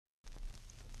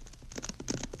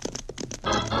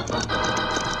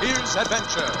Here's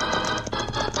adventure.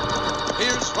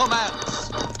 Here's romance.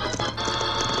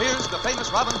 Here's the famous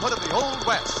Robin Hood of the Old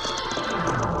West.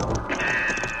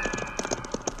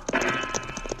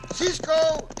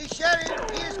 Cisco, the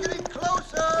sheriff, he is getting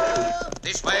closer.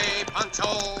 This way,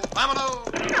 Pancho. Vámonos.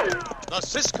 The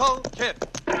Cisco Kid.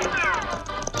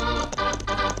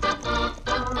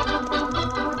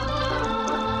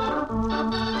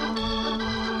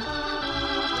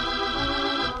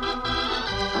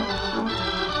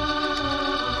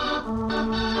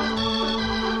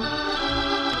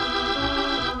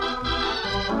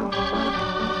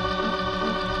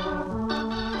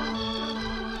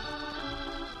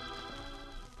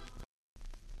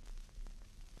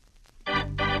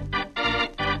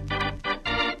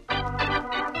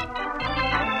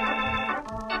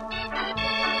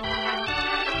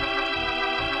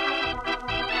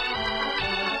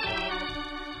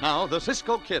 Now, the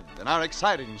Cisco Kid in our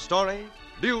exciting story,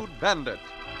 Dude Bandit.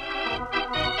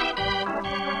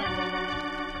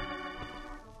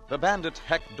 The bandit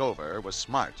Heck Dover was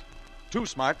smart, too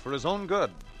smart for his own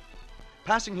good.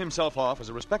 Passing himself off as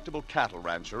a respectable cattle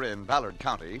rancher in Ballard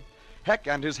County, Heck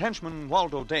and his henchman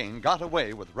Waldo Dane got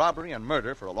away with robbery and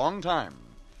murder for a long time.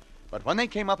 But when they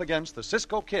came up against the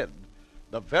Cisco Kid,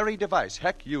 the very device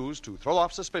Heck used to throw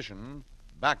off suspicion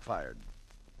backfired.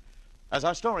 As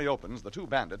our story opens, the two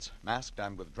bandits, masked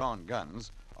and with drawn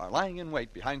guns, are lying in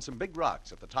wait behind some big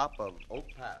rocks at the top of Oak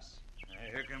Pass.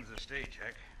 Here comes the stage,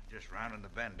 Heck. Just rounding the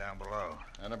bend down below.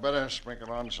 And I better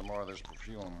sprinkle on some more of this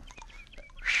perfume.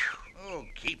 Oh,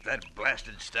 keep that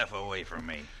blasted stuff away from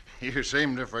me. You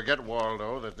seem to forget,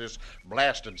 Waldo, that this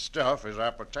blasted stuff is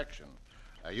our protection.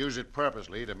 I use it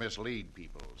purposely to mislead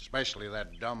people, especially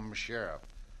that dumb sheriff.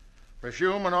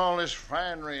 Perfume and all this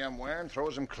finery I'm wearing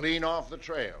throws him clean off the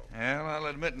trail. Well, I'll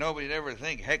admit nobody'd ever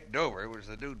think Heck Dover was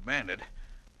the dude bandit.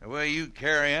 The way you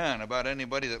carry on about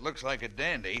anybody that looks like a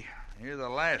dandy, you're the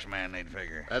last man they'd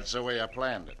figure. That's the way I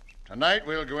planned it. Tonight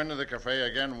we'll go into the cafe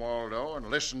again, Waldo,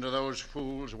 and listen to those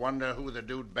fools wonder who the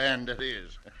dude bandit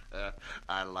is.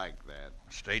 I like that.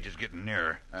 The stage is getting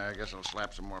nearer. I guess I'll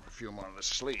slap some more perfume on the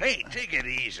sleeve. Hey, take it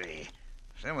easy.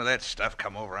 Some of that stuff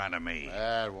come over onto me.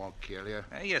 That won't kill you.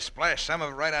 Hey, you splashed some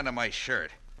of it right onto my shirt.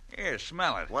 Here,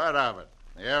 smell it. What of it?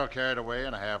 They'll carry it away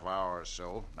in a half hour or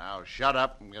so. Now shut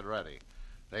up and get ready.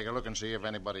 Take a look and see if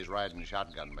anybody's riding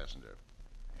shotgun messenger.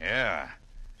 Yeah,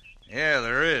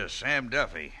 there is. Sam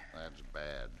Duffy. That's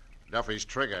bad. Duffy's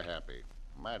trigger happy.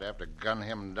 Might have to gun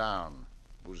him down.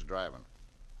 Who's driving?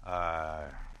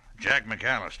 Jack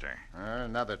McAllister.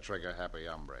 Another trigger happy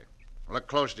hombre. Look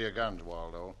close to your guns,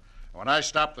 Waldo. When I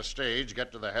stop the stage,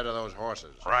 get to the head of those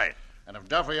horses. Right. And if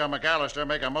Duffy or McAllister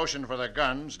make a motion for the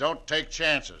guns, don't take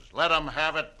chances. Let 'em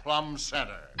have it plumb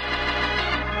center.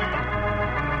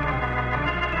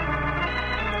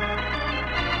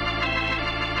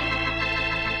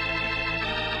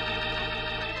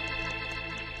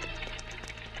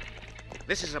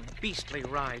 This is a beastly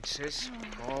ride, Sis.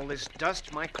 All this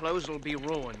dust, my clothes will be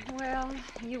ruined. Well,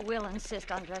 you will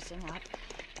insist on dressing up,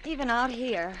 even out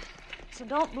here. So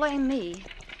don't blame me.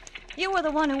 You were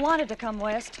the one who wanted to come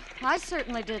west. I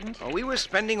certainly didn't. Oh, we were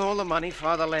spending all the money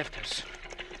Father left us.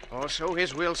 Also,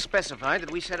 his will specified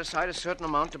that we set aside a certain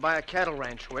amount to buy a cattle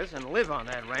ranch with and live on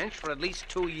that ranch for at least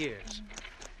 2 years.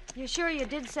 You sure you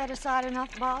did set aside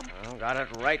enough, Bob? Well, got it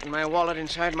right in my wallet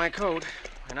inside my coat.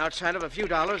 And outside of a few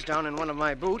dollars down in one of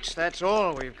my boots, that's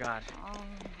all we've got.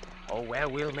 Oh, well,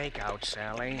 we'll make out,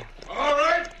 Sally. All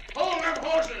right. Hold them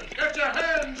horses. Get your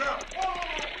hands up.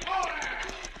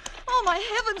 Oh, my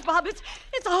heavens, Bob, it's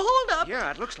a holdup.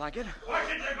 Yeah, it looks like it. Why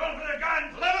didn't you go for the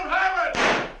guns? Let them have it.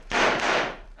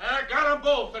 I got them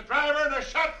both, the driver and the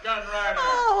shotgun rider.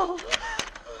 Oh.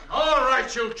 All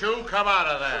right, you two, come out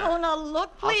of there. Oh, now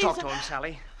look, please. I'll talk to him,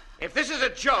 Sally. If this is a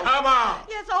joke... Come on.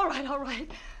 Yes, all right.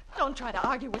 Don't try to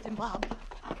argue with him, Bob.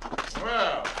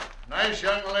 Well, nice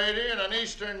young lady and an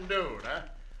Eastern dude, huh?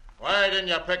 Why didn't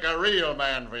you pick a real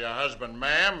man for your husband,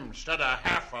 ma'am, instead of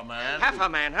half a man? Half a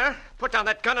man, huh? Put down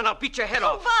that gun and I'll beat your head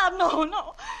off. Bob,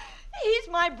 no. He's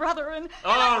my brother and...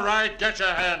 All right, get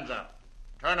your hands up.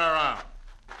 Turn around.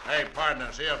 Hey, partner,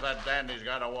 see if that dandy's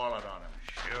got a wallet on him.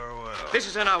 Sure will. This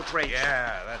is an outrage.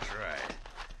 Yeah, that's right.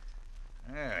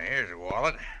 Yeah, here's a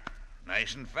wallet.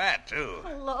 Nice and fat, too.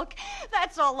 Look,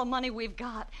 that's all the money we've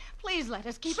got. Please let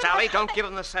us keep it. Sally, don't give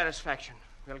them the satisfaction.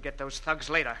 We'll get those thugs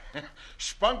later.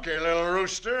 Spunky little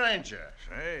rooster, ain't you?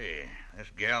 Say, this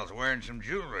gal's wearing some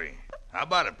jewelry. How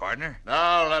about it, partner?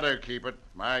 No, let her keep it.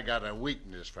 I got a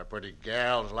weakness for pretty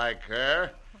gals like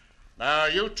her. Now,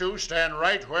 you two stand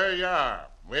right where you are.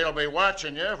 We'll be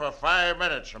watching you for 5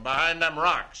 minutes from behind them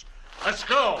rocks. Let's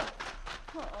go.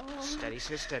 Steady,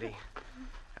 sis, steady.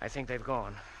 I think they've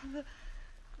gone. The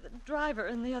driver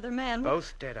and the other man...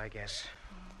 Both dead, I guess.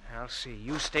 I'll see.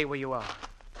 You stay where you are.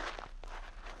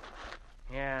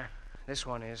 Yeah, this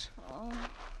one is. Oh.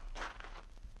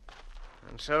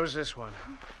 And so's this one.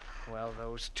 Well,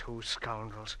 those two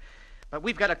scoundrels. But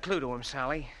we've got a clue to him,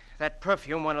 Sally. That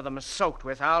perfume one of them is soaked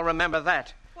with. I'll remember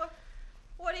that.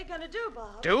 What are you going to do,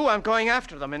 Bob? I'm going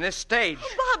after them in this stage.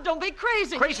 Oh, Bob, don't be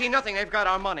crazy. Crazy nothing. They've got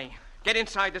our money. Get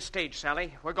inside the stage,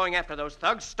 Sally. We're going after those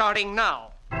thugs starting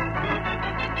now.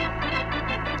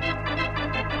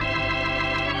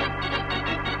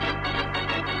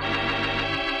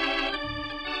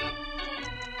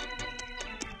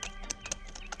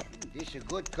 This is a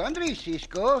good country,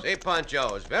 Cisco. See,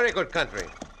 Pancho, it's very good country.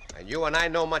 And you and I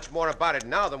know much more about it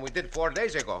now than we did 4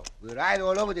 days ago. We ride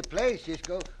all over the place,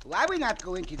 Cisco. Why we not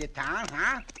go into the town,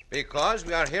 huh? Because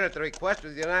we are here at the request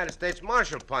of the United States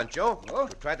Marshal, Pancho, Oh?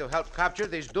 to try to help capture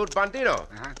this dude Bandito.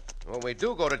 Uh-huh. When we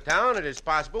do go to town, it is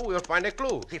possible we'll find a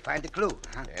clue. We find the clue,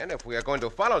 huh? And if we are going to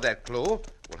follow that clue,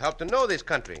 we'll help to know this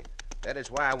country. That is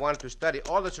why I wanted to study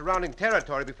all the surrounding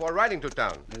territory before riding to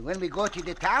town. When we go to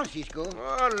the town, Cisco.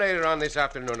 Oh, later on this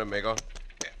afternoon, amigo.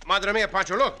 Madre mia,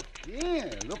 Pancho, look. Yeah,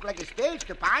 look like a stage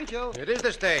to Pancho. It is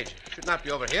the stage. Should not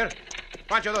be over here.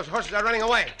 Pancho, those horses are running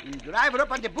away. Drive her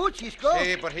up on the boot, Cisco.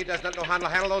 See, but he does not know how to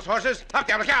handle those horses. Up,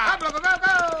 Diablo, Go, go, go,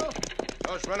 go!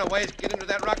 Those runaways get into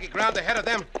that rocky ground ahead of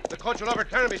them. The coach will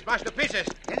overturn and be smashed to pieces.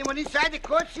 Anyone inside the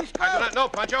coach, Cisco? I do not know,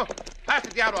 Pancho. Pass the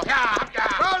Diablo. Go,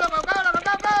 loco, go, loco,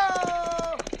 go, go!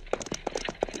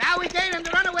 Now we gain on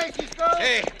the runaway, Cisco.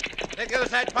 Hey, take the other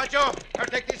side, Pancho. Or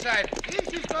take this side. See,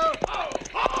 Cisco.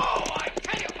 I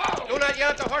tell you. Do not yell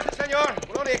at the horses, senor.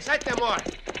 We'll only excite them more. All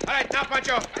right, now,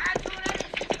 Pancho.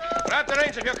 Cisco. Grab the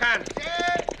reins if you can.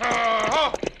 Sit. Ho,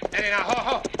 ho. Steady now, ho,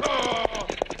 ho. Ho.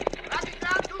 Rocky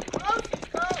ground too close,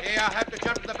 Cisco. See, I'll have to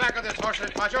jump to the back of this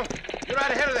horses, Pancho. You're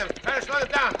right ahead of them. Try to slow them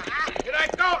down. Here I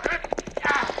go.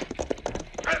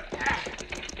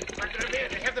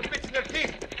 They have the bits in their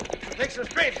teeth. So take some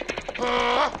straight.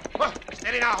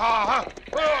 Steady now.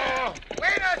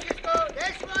 Wait up, Cisco.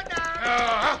 They slow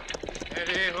down.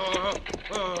 Steady.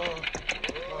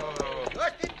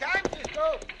 Just in time,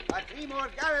 Cisco. 3 more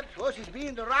gallops, horses be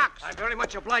in the rocks. I'm very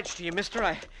much obliged to you,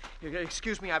 mister.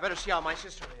 Excuse me, I better see how my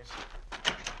sister is.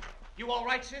 You all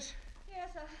right, sis? Yes,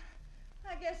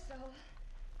 I guess so.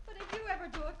 But if you ever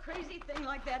do a crazy thing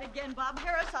like that again, Bob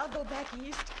Harris, I'll go back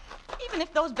east. Even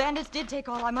if those bandits did take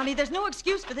all our money, there's no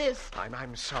excuse for this.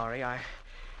 I'm sorry. I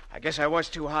guess I was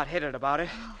too hot-headed about it.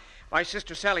 My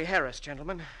sister Sally Harris,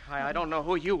 gentlemen. I don't know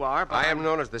who you are, but... I am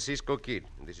known as the Cisco Kid.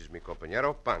 This is mi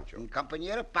compañero Pancho.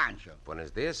 Compañero Pancho.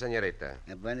 Buenos dias, señorita.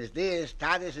 Buenos dias,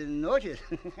 tardes and noches.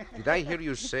 Did I hear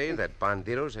you say that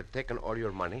bandidos had taken all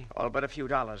your money? All but a few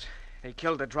dollars. They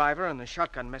killed the driver and the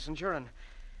shotgun messenger, and...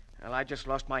 Well, I just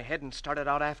lost my head and started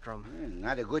out after them.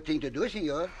 Not a good thing to do,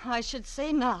 senor. I should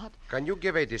say not. Can you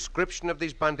give a description of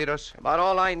these bandidos? About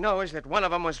all I know is that one of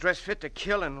them was dressed fit to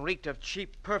kill and reeked of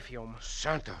cheap perfume.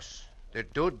 Santos. The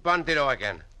dude bandito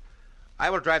again. I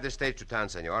will drive the stage to town,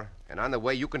 senor, and on the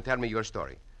way you can tell me your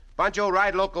story. Pancho,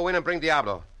 ride loco in and bring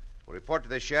Diablo. We'll report to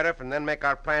the sheriff and then make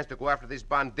our plans to go after this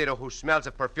bandito who smells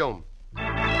of perfume.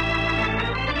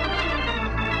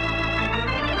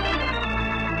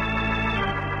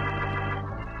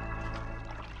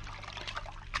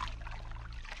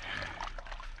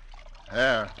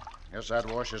 There. Guess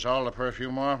that washes all the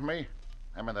perfume off me.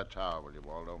 Hand me that towel, will you,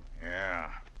 Waldo? Yeah.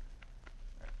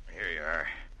 Here you are.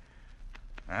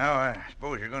 Now, I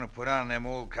suppose you're going to put on them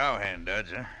old cowhand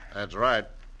duds, huh? That's right.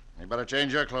 You better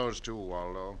change your clothes, too,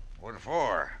 Waldo. What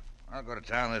for? I'll go to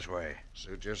town this way.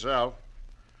 Suit yourself.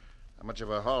 How much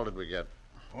of a haul did we get?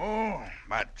 Oh,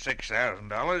 about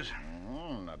 $6,000.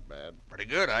 Not bad. Pretty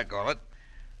good, I call it.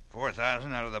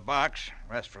 4,000 out of the box.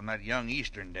 Rest from that young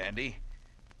Eastern dandy.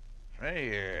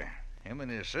 Say, him and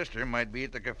his sister might be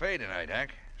at the cafe tonight,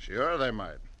 Hack. Sure, they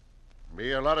might.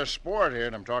 Be a lot of sport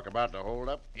hearing them talk about the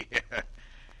holdup.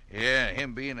 Yeah,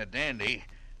 him being a dandy,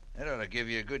 that ought to give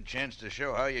you a good chance to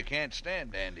show how you can't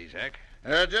stand dandies, Hack.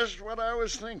 Just what I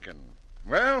was thinking.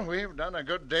 Well, we've done a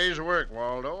good day's work,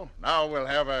 Waldo. Now we'll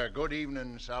have a good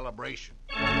evening celebration.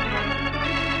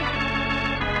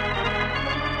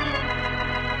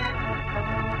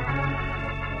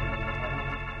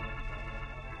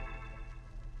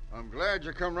 I'm glad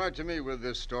you come right to me with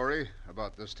this story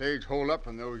about the stage holdup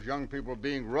and those young people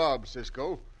being robbed,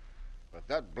 Cisco. But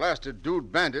that blasted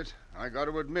dude Bandit, I got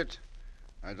to admit,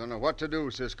 I don't know what to do,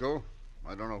 Cisco.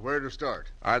 I don't know where to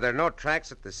start. Are there no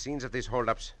tracks at the scenes of these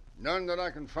holdups? None that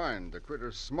I can find. The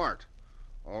critter's smart.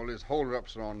 All his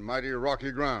holdups are on mighty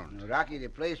rocky ground. Rocky, the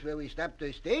place where we stopped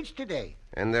the stage today.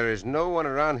 And there is no one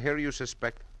around here you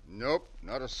suspect? Nope,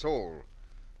 not a soul.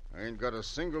 I ain't got a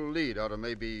single lead out of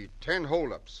maybe 10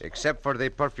 holdups. Except for the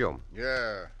perfume.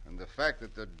 Yeah, and the fact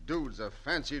that the dude's a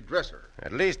fancy dresser.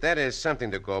 At least that is something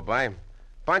to go by.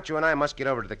 Pancho and I must get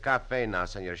over to the cafe now,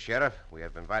 Senor Sheriff. We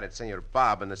have invited Senor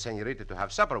Bob and the Senorita to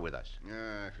have supper with us.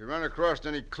 Yeah, if you run across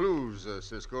any clues,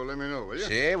 Cisco, let me know, will you?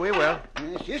 See, we will.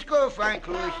 Cisco find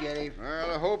clues, Sheriff.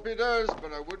 Well, I hope he does,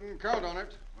 but I wouldn't count on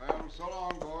it. Well, so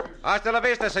long, boys. Hasta la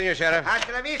vista, Senor Sheriff.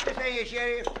 Hasta la vista, Senor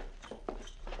Sheriff.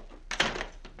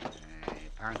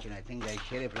 Pancho, I think that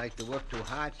sheriff likes to work too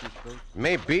hard, Cisco.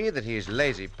 May be that he is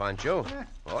lazy, Pancho.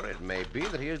 Or it may be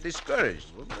that he is discouraged.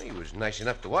 He was nice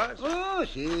enough to us. Oh,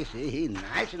 see, he's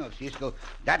nice enough, Cisco.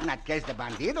 That not catch the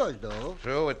bandidos, though.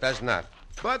 True, it does not.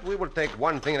 But we will take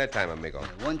one thing at a time, amigo.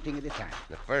 One thing at a time.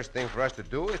 The first thing for us to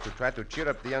do is to try to cheer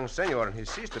up the young senor and his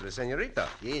sister, the senorita.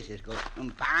 Yes, Cisco.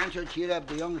 Pancho cheer up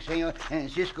the young senor,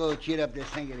 and Cisco cheer up the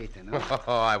senorita, no?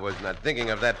 Oh, I was not thinking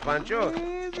of that, Pancho.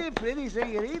 It's a pretty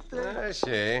senorita. I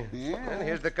see. Yeah. And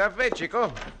here's the cafe,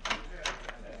 Chico.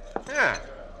 Yeah,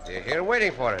 they're here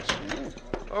waiting for us.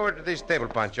 Over to this table,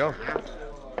 Pancho.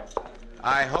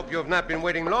 I hope you have not been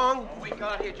waiting long. We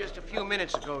got here just a few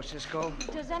minutes ago, Cisco.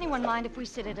 Does anyone mind if we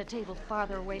sit at a table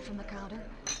farther away from the counter?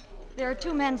 There are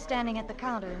two men standing at the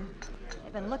counter, and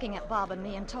they've been looking at Bob and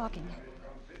me and talking.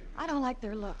 I don't like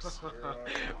their looks.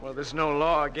 Well, there's no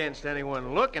law against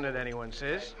anyone looking at anyone,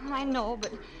 sis. I know,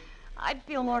 but I'd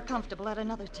feel more comfortable at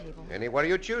another table. Anywhere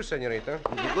you choose, senorita.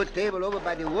 There's a good table over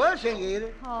by the wall, senorita.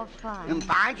 Oh, fine. And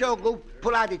Pancho, go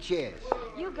pull out the chairs.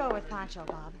 You go with Pancho,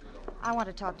 Bob. I want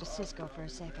to talk to Cisco for a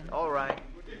second. All right.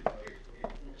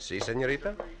 See,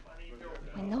 senorita?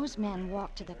 When those men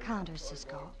walked to the counter,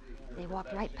 Cisco, they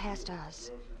walked right past us.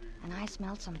 And I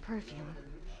smelled some perfume.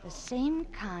 The same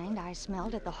kind I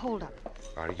smelled at the holdup.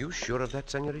 Are you sure of that,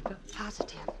 senorita?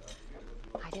 Positive.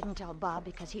 I didn't tell Bob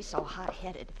because he's so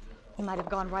hot-headed. He might have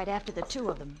gone right after the two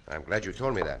of them. I'm glad you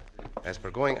told me that. As for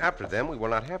going after them, we will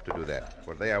not have to do that,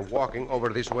 for they are walking over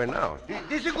this way now.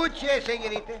 This is a good chair,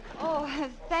 senorita. Oh,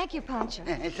 thank you, Pancho.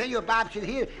 Senor Bob sit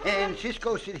here, and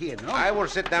Cisco sit here, no? I will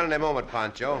sit down in a moment,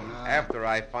 Pancho, after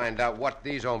I find out what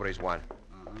these hombres want.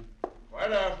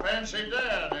 Quite a fancy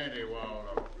dad, ain't he,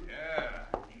 Waldo? Yeah,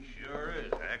 he sure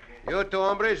is, Heck. You two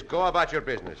hombres, go about your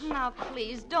business. Now,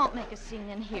 please, don't make a scene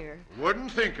in here.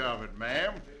 Wouldn't think of it,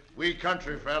 ma'am. We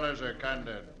country fellas are kind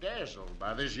of dazzled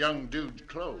by this young dude's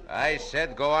clothes. I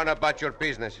said go on about your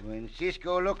business. When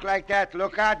Cisco look like that,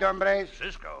 look out, hombres.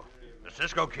 Cisco? The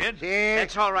Cisco kid? See?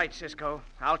 It's all right, Cisco.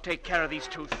 I'll take care of these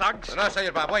two thugs. No,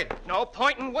 Senor Bob, wait. No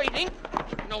point in waiting.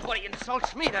 Nobody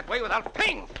insults me that way without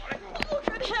paying for it. Oh,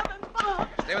 good heavens, Bob!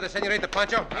 Stay with the senorita,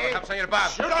 Pancho. I will help Senor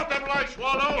Bob. Shoot out them lights,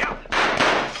 Waldo.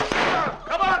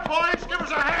 Come on, boys. Give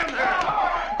us a hand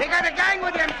here. They got a gang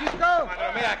with them, Cisco.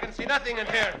 Madre mia, I can see nothing in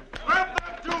here. Grab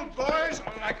that dude, boys.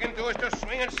 All I can do is to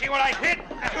swing and see what I hit.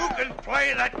 You can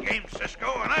play that game,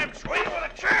 Cisco, and I'm swinging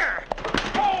with a chair.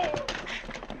 Oh!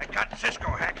 I got Cisco,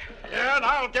 Heck. Yeah, and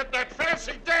I'll get that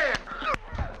fancy Dan.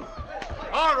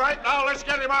 All right, now let's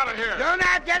get him out of here. Do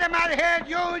not get him out of here,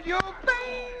 you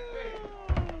bang!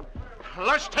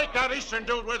 Let's take that Eastern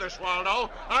dude with us, Waldo.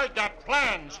 I got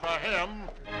plans for him.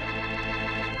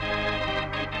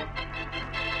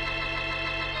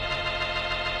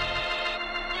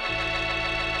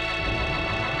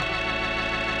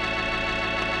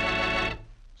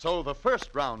 So the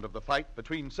first round of the fight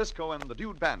between Cisco and the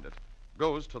Dude Bandit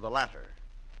goes to the latter.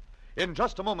 In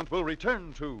just a moment, we'll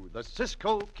return to the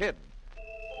Cisco Kid.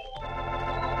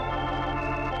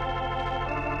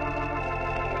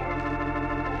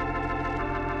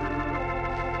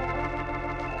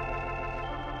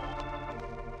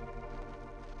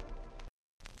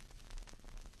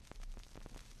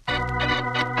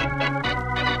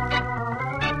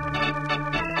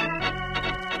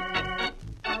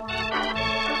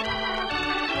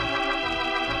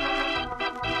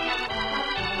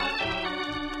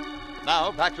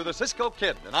 Now, back to the Cisco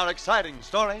Kid and our exciting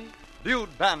story,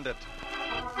 Dude Bandit.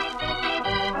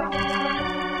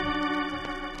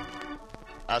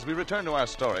 As we return to our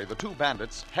story, the two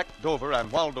bandits, Heck Dover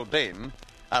and Waldo Dane,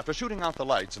 after shooting out the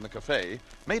lights in the cafe,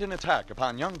 made an attack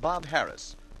upon young Bob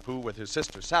Harris, who, with his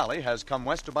sister Sally, has come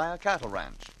west to buy a cattle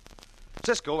ranch.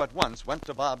 Cisco at once went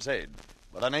to Bob's aid,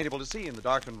 but unable to see in the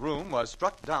darkened room, was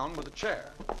struck down with a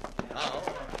chair. Now,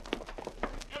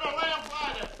 Get a lamp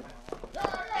lighted.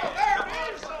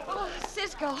 Oh,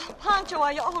 Cisco, Pancho,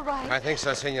 are you all right? I think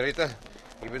so, senorita.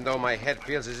 Even though my head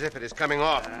feels as if it is coming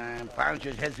off.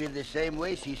 Pancho's head feels the same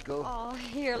way, Cisco. Oh,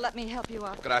 here, let me help you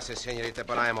up. Gracias, senorita,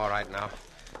 but I am all right now.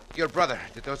 Your brother,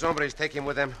 did those hombres take him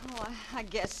with them? Oh, I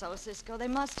guess so, Cisco. They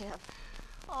must have.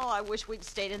 Oh, I wish we'd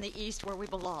stayed in the East where we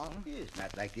belong. It's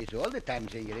not like this all the time,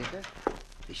 senorita.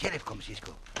 The sheriff comes,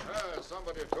 Cisco.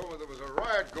 Somebody told me there was a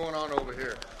riot going on over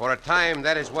here. For a time,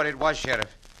 that is what it was,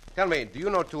 Sheriff. Tell me, do you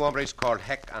know two hombres called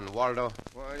Heck and Waldo?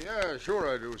 Why, yeah,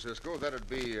 sure I do, Cisco. That'd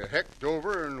be Heck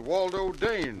Dover and Waldo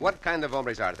Dane. What kind of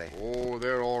hombres are they? Oh,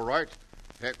 they're all right.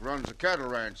 Heck runs a cattle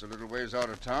ranch a little ways out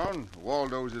of town.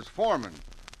 Waldo's his foreman.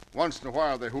 Once in a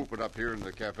while they hoop it up here in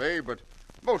the cafe, but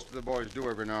most of the boys do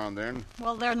every now and then.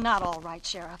 Well, they're not all right,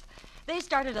 Sheriff. They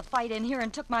started a fight in here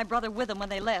and took my brother with them when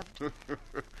they left.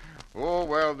 Oh,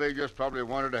 well, they just probably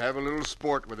wanted to have a little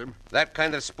sport with him. That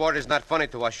kind of sport is not funny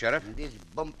to us, Sheriff. And this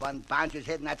bump on Pancho's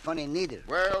head not funny neither.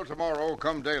 Well, tomorrow,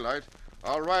 come daylight,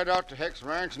 I'll ride out to Heck's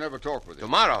ranch and have a talk with him.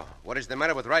 Tomorrow? What is the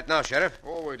matter with right now, Sheriff?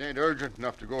 Oh, it ain't urgent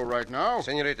enough to go right now.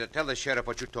 Senorita, tell the sheriff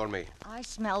what you told me. I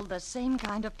smelled the same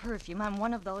kind of perfume on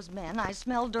one of those men I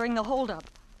smelled during the holdup.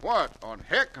 What, on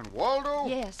Heck and Waldo?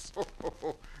 Yes.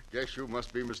 Guess you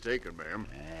must be mistaken, ma'am.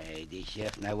 The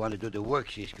sheriff and I want to do the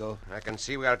work, Cisco. I can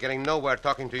see we are getting nowhere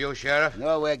talking to you, Sheriff.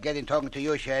 No, we're getting talking to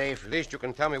you, Sheriff. At least you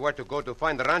can tell me where to go to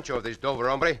find the rancho of this Dover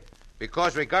hombre.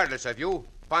 Because regardless of you,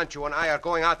 Pancho and I are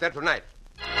going out there tonight.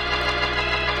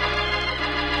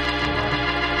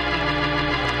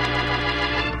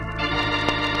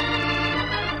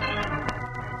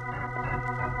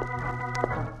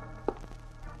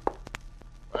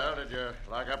 Well, did you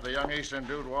lock up the young Eastern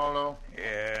dude, Waldo?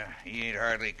 Yeah, he ain't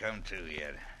hardly come to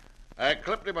yet. I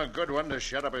clipped him a good one to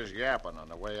shut up his yapping on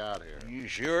the way out here. You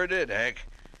sure did, Heck.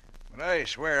 But I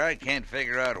swear I can't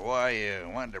figure out why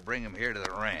you wanted to bring him here to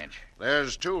the ranch.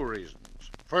 There's two reasons.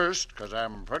 First, because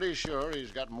I'm pretty sure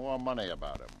he's got more money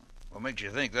about him. What makes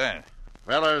you think that?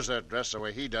 Fellers that dress the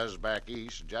way he does back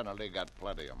east generally got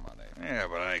plenty of money. Yeah,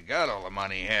 but I got all the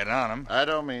money he had on him. I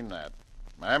don't mean that.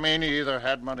 I mean he either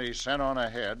had money sent on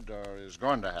ahead or is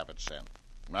going to have it sent.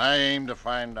 I aim to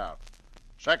find out.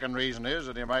 Second reason is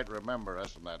that he might remember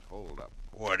us in that holdup.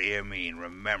 What do you mean,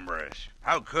 remember us?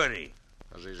 How could he?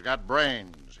 Because he's got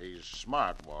brains. He's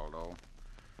smart, Waldo.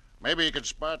 Maybe he could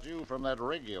spot you from that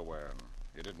rig you're wearing.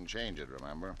 You didn't change it,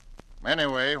 remember?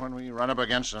 Anyway, when we run up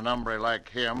against an hombre like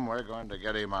him, we're going to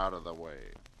get him out of the way.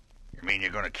 You mean you're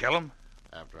going to kill him?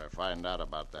 After I find out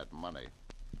about that money.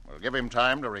 We'll give him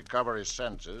time to recover his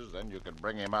senses, then you can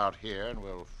bring him out here and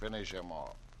we'll finish him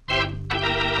off.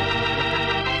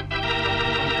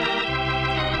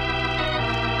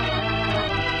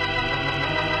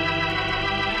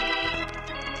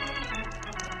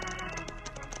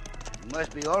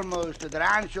 Must be almost to the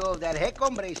rancho of that Heck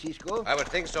hombre, Cisco. I would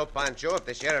think so, Pancho, if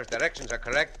the sheriff's directions are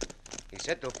correct. He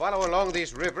said to follow along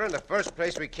this river, and the first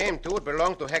place we came to would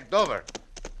belong to Heck Dover.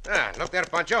 Ah, look there,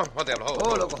 Pancho. Hold there, hold.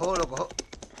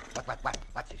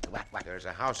 What, Cisco, what? There's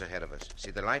a house ahead of us.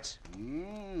 See the lights?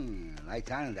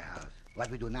 Lights on in the house. What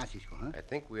we do now, Cisco, huh? I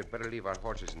think we had better leave our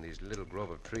horses in these little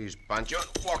grove of trees, Pancho.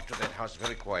 Walk to that house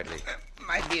very quietly.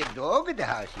 Might be a dog at the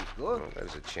house, Cisco. Well,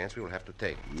 there's a chance we will have to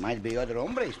take. Might be other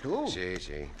hombres, too.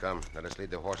 See. Come, let us lead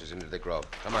the horses into the grove.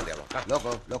 Come on, Diablo.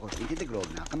 Come. Loco, into the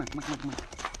grove now. Come on.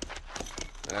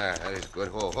 Ah, that is good.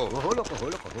 Ho. Loco.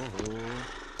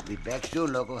 Be back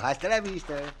soon, Loco. Hasta la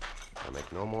vista. I'll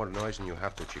make no more noise than you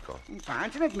have to, Chico.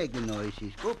 Pancho not make the noise,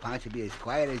 Cisco. Pancho be as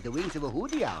quiet as the wings of a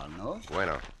hooty owl, no?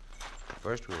 Bueno.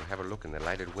 First, we will have a look in the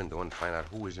lighted window and find out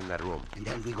who is in that room. And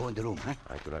then we go in the room, huh?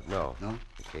 I do not know. No? In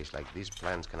a case like this,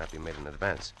 plans cannot be made in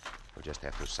advance. We'll just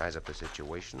have to size up the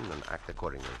situation and act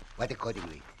accordingly. What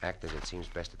accordingly? Act as it seems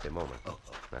best at the moment. Oh.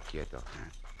 Now, quieto.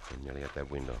 And nearly at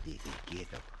that window.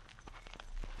 Quieto.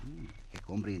 Heck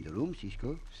hombre in the room,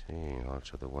 Cisco. See,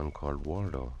 also the one called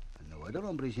Waldo. No other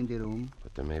hombres in the room.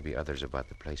 But there may be others about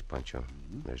the place, Pancho.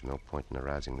 There's no point in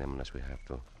arousing them unless we have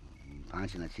to.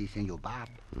 Pancho not see Senor Bob.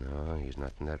 No, he's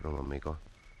not in that room, amigo.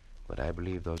 But I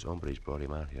believe those hombres brought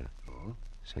him out here. Oh?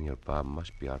 Senor Bob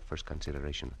must be our first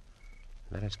consideration.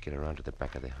 Let us get around to the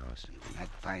back of the house. If we not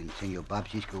find Senor Bob,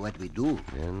 Cisco, what we do?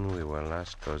 Then we will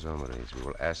ask those hombres. We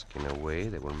will ask in a way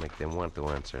that will make them want to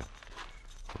answer.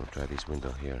 We'll try this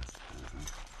window here.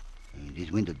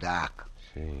 This window dark.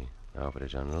 See, now if it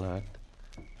is unlocked.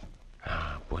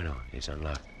 Ah, bueno, it's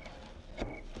unlocked.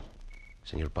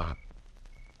 Senor Bob.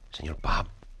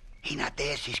 He not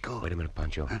there, Cisco. Wait a minute,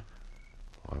 Pancho. Huh?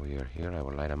 While we are here, I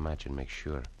will light a match and make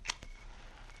sure.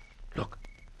 Look,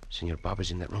 Senor Bob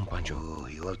is in that room, Pancho. Oh,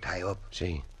 you all tie up.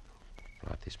 See,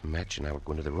 light this match and I will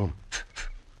go into the room.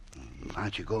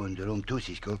 Pancho go in the room too,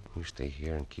 Cisco. You stay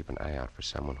here and keep an eye out for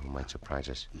someone who might surprise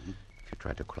us. If you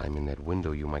try to climb in that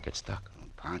window, you might get stuck.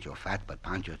 Pancho fat, but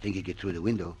Pancho think he get through the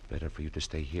window. Better for you to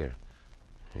stay here.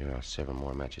 Here are 7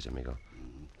 more matches, amigo.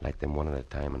 Light them one at a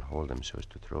time and hold them so as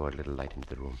to throw a little light into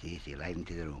the room. See, light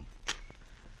into the room.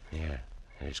 Here,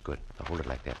 It's good. Now hold it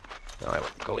like that. Now I will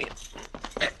go in.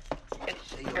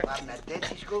 Senor Bob not dead,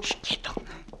 Cisco?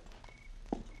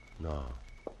 No.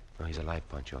 No, he's alive,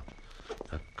 Pancho.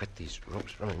 Now cut these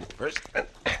ropes from him first.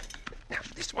 Now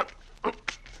this one.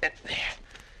 And there.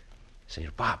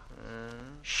 Senor Bob.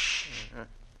 Shh.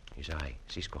 His eye.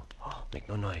 Cisco. Make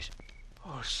no noise.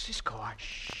 Oh, Cisco,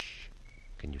 Shh.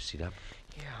 Can you sit up?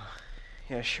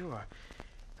 Yeah, sure.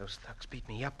 Those thugs beat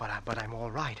me up, but I'm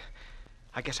all right.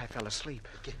 I guess I fell asleep.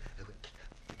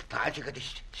 Pancho got a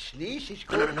sneeze,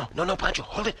 Cisco? No, Pancho,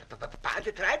 hold it.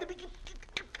 Pancho tried to be...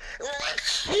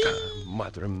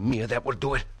 Madre mia, that will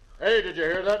do it. Hey, did you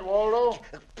hear that, Waldo?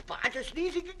 Pancho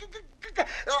sneezing.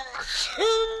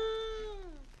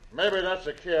 Maybe that's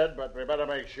a kid, but we better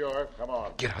make sure. Come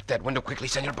on. Get out that window quickly,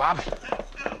 Senor Bob.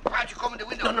 Pancho, come in the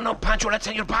window. No, Pancho, let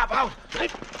Senor Bob out.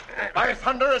 By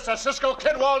thunder, it's a Cisco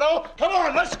kid, Waldo. Come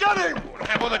on, let's get him.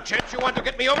 Have all the chance you want to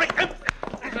get me over it.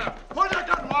 Pull your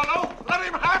gun, Waldo. Let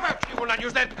him have it. You will not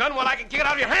use that gun while I can kick it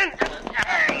out of your hand.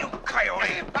 You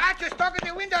coyote. Pancho stuck in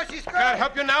the window, Cisco. Can I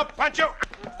help you now, Pancho?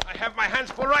 I have my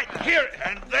hands full right here.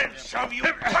 And then some, you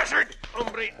buzzard.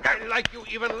 Hombre, I like you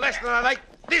even less than I like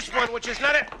this one, which is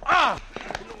not it.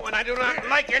 When I do not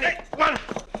like anyone,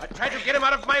 I try to get him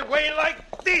out of my way like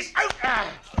this.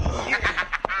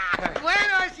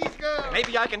 Bueno, Cisco.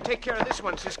 Maybe I can take care of this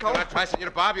one, Cisco. Not try,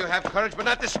 Senor Bob. You have courage, but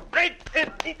not this great.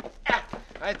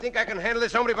 I think I can handle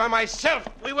this hombre by myself.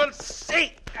 We will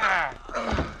see.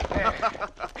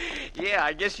 Yeah,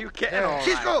 I guess you can. All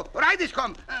Cisco, right this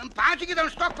come. Pancho get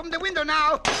unstuck from the window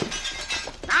now.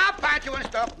 Now, Pancho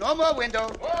unstuck. No more window.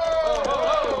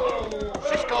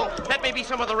 Cisco, that may be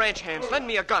some of the ranch hands. Lend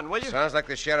me a gun, will you? Sounds like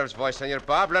the sheriff's voice, Senor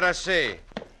Bob. Let us see.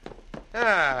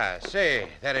 See,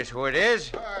 that is who it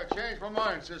is. I changed my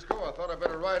mind, Cisco. I thought I'd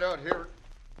better ride out here.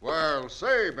 Well,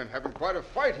 say, been having quite a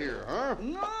fight here, huh?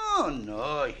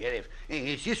 No, Sheriff.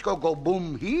 Cisco go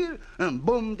boom here and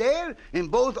boom there, and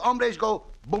both hombres go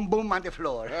boom, boom on the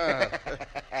floor.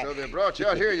 So they brought you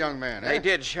out here, young man, eh? They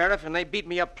did, Sheriff, and they beat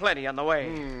me up plenty on the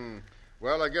way.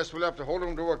 Well, I guess we'll have to hold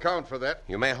them to account for that.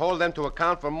 You may hold them to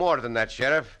account for more than that,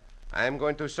 Sheriff. I am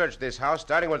going to search this house,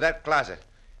 starting with that closet.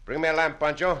 Bring me a lamp,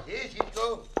 Pancho. Yes,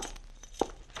 Cisco.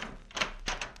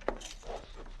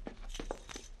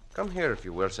 Come here, if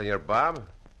you will, Senor Bob.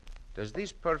 Does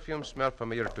this perfume smell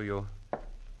familiar to you?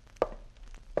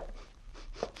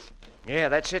 Yeah,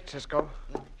 that's it, Cisco.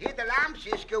 Hit the lamp,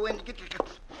 Cisco, and get...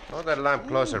 Hold that lamp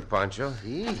closer, Pancho.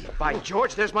 By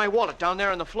George, there's my wallet down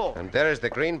there on the floor. And there is the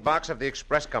green box of the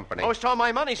express company. Most all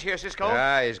my money's here, Cisco.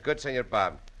 It's good, Senor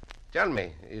Bob. Tell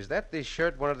me, is that the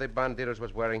shirt one of the banditos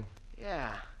was wearing?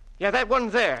 Yeah. Yeah, that one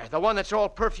there, the one that's all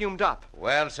perfumed up.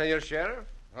 Well, Senor Sheriff?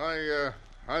 I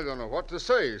don't know what to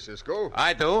say, Cisco.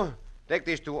 I do. Take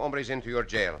these two hombres into your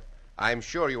jail. I'm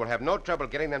sure you will have no trouble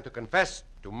getting them to confess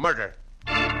to murder.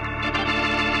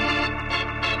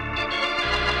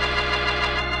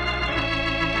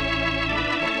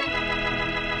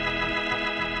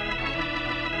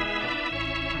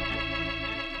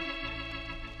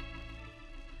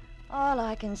 All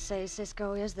I can say,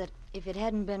 Cisco, is that if it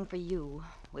hadn't been for you,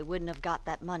 we wouldn't have got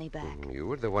that money back. You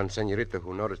were the one, senorita,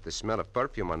 who noticed the smell of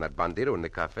perfume on that bandito in the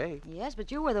cafe. Yes,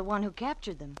 but you were the one who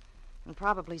captured them, and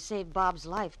probably saved Bob's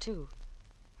life, too.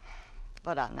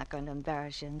 But I'm not going to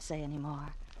embarrass you and say any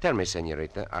more. Tell me,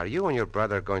 senorita, are you and your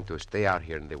brother going to stay out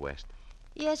here in the West?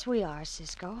 Yes, we are,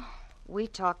 Cisco. We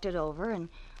talked it over, and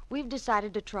we've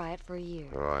decided to try it for a year.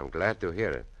 Oh, I'm glad to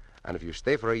hear it. And if you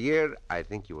stay for a year, I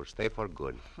think you will stay for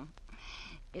good.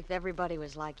 If everybody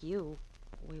was like you,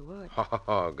 we would.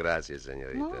 Oh, gracias,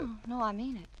 senorita. No, I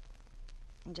mean it.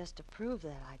 And just to prove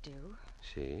that I do.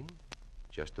 See?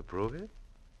 Just to prove it?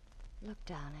 Look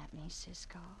down at me,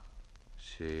 Cisco.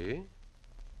 See?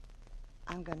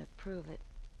 I'm going to prove it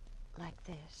like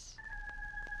this.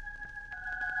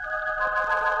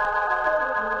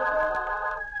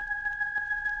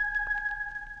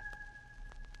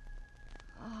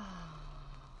 Oh,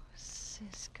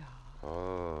 Cisco.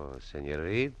 Oh,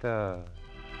 senorita.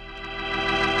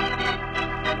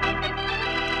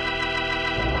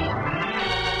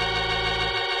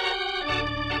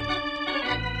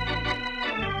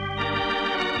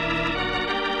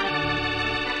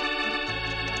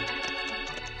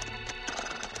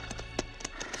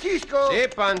 Cisco. Si,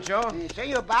 Pancho.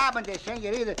 Senor Bob and the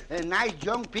senorita, nice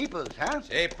young people, huh?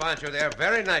 Si, Pancho, they are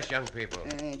very nice young people.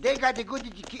 They got a good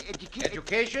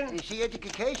Education? See,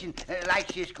 education,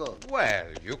 like Cisco. Well,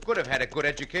 you could have had a good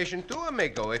education too,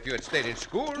 amigo, if you had stayed in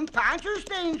school. Pancho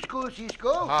stay in school,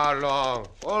 Cisco. How long?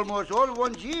 Almost all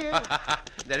 1 year.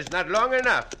 That is not long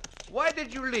enough. Why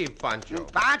did you leave, Pancho?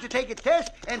 Pancho take a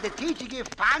test, and the teacher give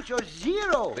Pancho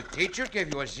 0. The teacher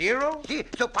gave you a 0? See,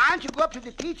 so Pancho go up to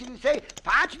the teacher and say,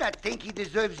 Pancho not think he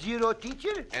deserves 0,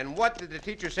 teacher. And what did the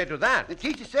teacher say to that? The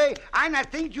teacher say, I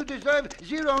not think you deserve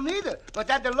 0 neither, but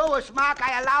that the lowest mark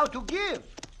I allow to give.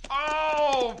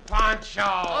 Oh, Pancho!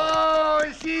 Oh,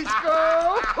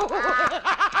 Cisco!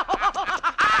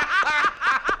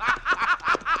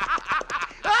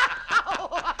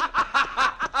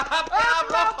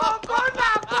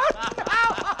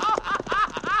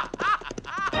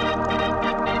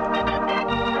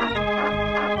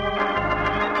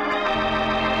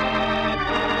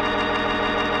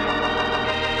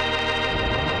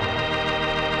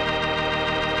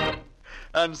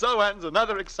 And so ends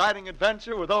another exciting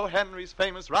adventure with O. Henry's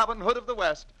famous Robin Hood of the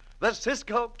West, the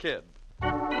Cisco Kid.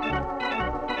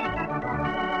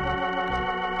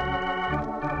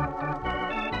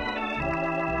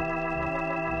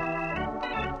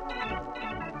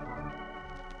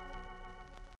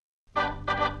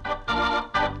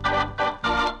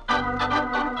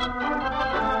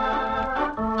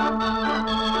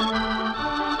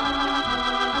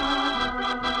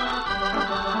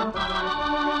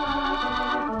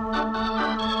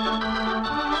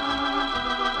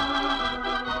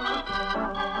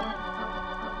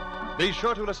 Be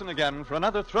sure to listen again for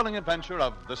another thrilling adventure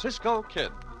of the Cisco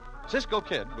Kid. Cisco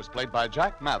Kid was played by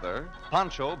Jack Mather,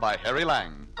 Pancho by Harry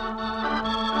Lang.